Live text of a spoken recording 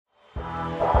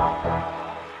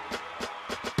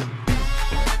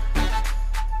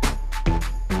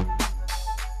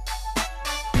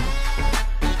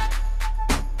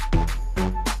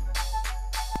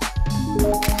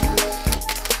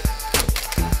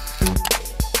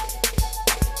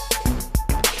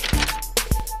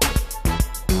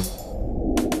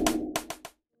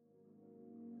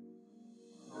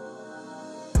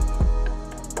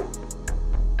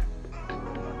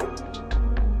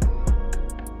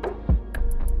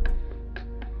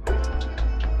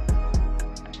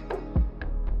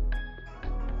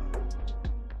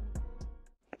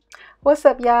What's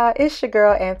up, y'all? It's your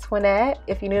girl Antionette.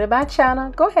 If you're new to my channel,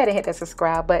 go ahead and hit the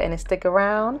subscribe button and stick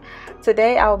around.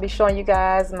 Today I will be showing you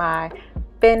guys my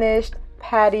finished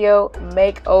patio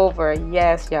makeover.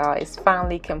 Yes, y'all, it's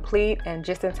finally complete and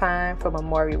just in time for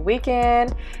Memorial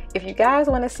Weekend. If you guys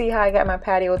want to see how I got my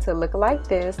patio to look like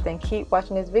this, then keep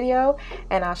watching this video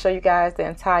and I'll show you guys the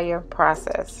entire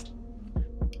process.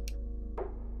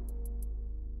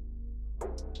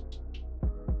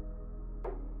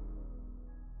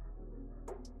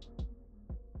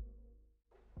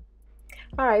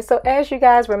 Alright, so as you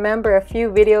guys remember a few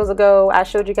videos ago, I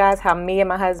showed you guys how me and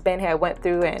my husband had went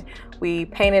through and we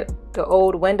painted the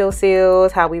old window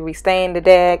sills, how we restained the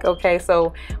deck. Okay,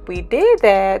 so we did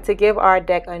that to give our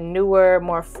deck a newer,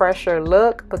 more fresher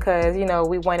look because, you know,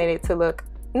 we wanted it to look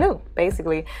new,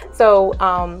 basically. So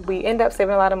we ended up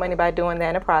saving a lot of money by doing that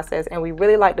in the process, and we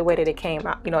really liked the way that it came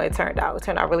out. You know, it turned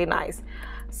out really nice.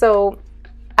 So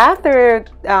after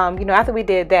after we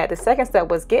did that, the second step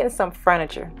was getting some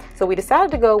furniture. So we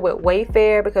decided to go with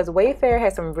Wayfair because Wayfair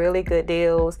had some really good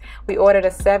deals. We ordered a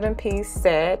 7-piece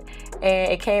set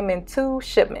and it came in 2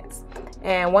 shipments.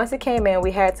 And once it came in, we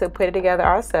had to put it together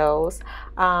ourselves.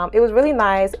 It was really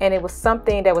nice, and it was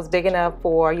something that was big enough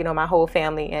for, you know, my whole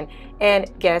family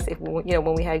and guests, if you know,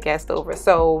 when we had guests over.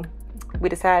 So we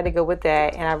decided to go with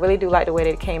that, and I really do like the way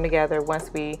that it came together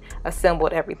once we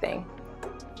assembled everything.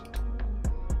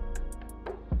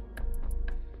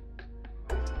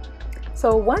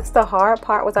 So once the hard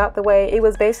part was out the way, it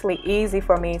was basically easy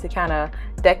for me to kind of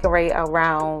decorate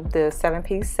around the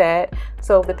 7-piece set.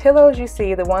 So the pillows you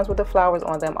see, the ones with the flowers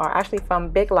on them, are actually from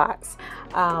Big Lots.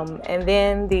 And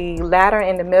then the ladder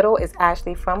in the middle is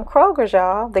actually from Kroger's,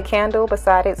 y'all. The candle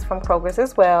beside it's from Kroger's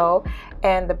as well.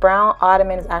 And the brown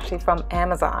ottoman is actually from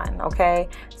Amazon, okay?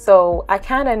 So I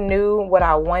kind of knew what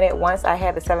I wanted. Once I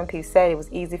had the 7-piece set, it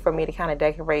was easy for me to kind of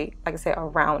decorate, like I said,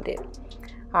 around it.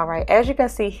 All right, as you can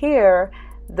see here,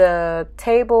 the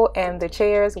table and the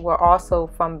chairs were also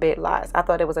from Big Lots. I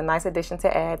thought it was a nice addition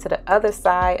to add to the other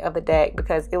side of the deck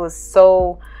because it was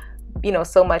so, you know,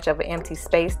 so much of an empty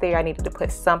space there. I needed to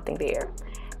put something there.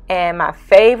 And my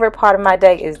favorite part of my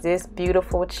deck is this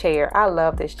beautiful chair. I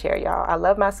love this chair, y'all. I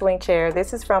love my swing chair.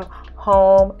 This is from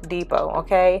Home Depot,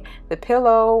 okay? The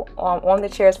pillow on the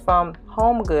chair is from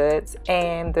Home Goods,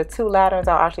 and the 2 lanterns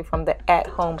are actually from the At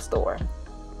Home store.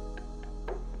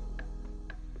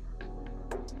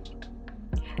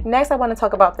 Next, I want to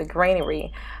talk about the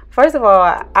greenery. First of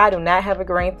all, I do not have a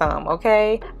green thumb,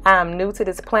 okay? I'm new to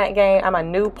this plant game. I'm a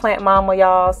new plant mama,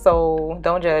 y'all, so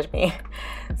don't judge me.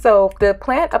 So the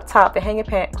plant up top, the hanging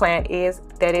plant, is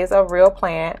a real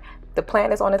plant. The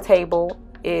plant that's on the table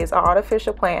is an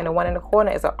artificial plant, and the one in the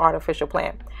corner is an artificial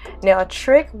plant. Now, a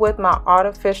trick with my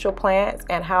artificial plants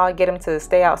and how I get them to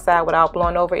stay outside without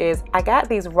blowing over is I got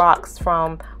these rocks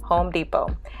from Home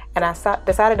Depot, and I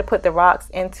decided to put the rocks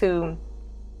into,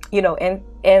 you know, in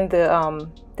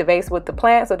the vase with the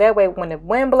plant, so that way when the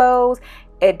wind blows,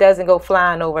 it doesn't go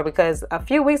flying over, because a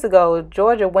few weeks ago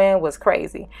Georgia wind was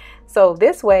crazy. So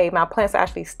this way my plants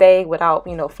actually stay without,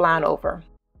 you know, flying over.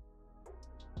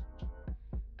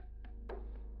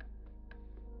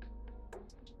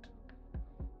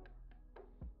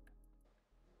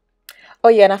 Oh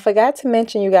yeah, and I forgot to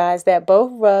mention, you guys, that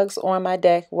both rugs on my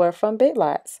deck were from Big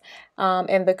Lots,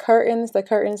 and the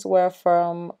curtains were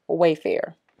from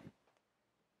Wayfair.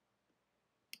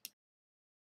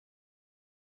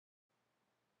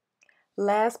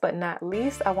 Last but not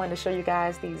least, I wanted to show you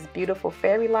guys these beautiful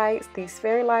fairy lights. These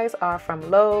fairy lights are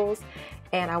from Lowe's,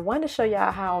 and I wanted to show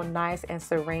y'all how nice and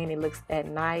serene it looks at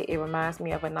night. It reminds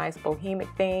me of a nice bohemic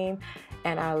theme,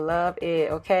 and I love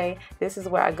it, okay? This is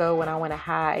where I go when I want to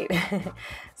hide.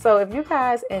 So if you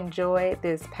guys enjoyed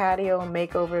this patio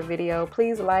makeover video,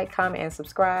 please like, comment, and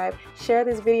subscribe. Share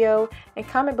this video and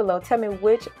comment below. Tell me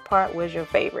which part was your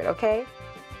favorite, okay?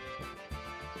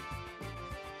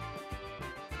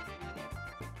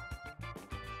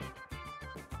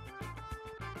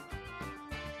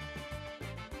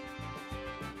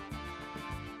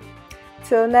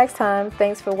 Till next time,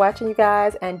 thanks for watching, you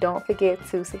guys, and don't forget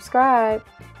to subscribe.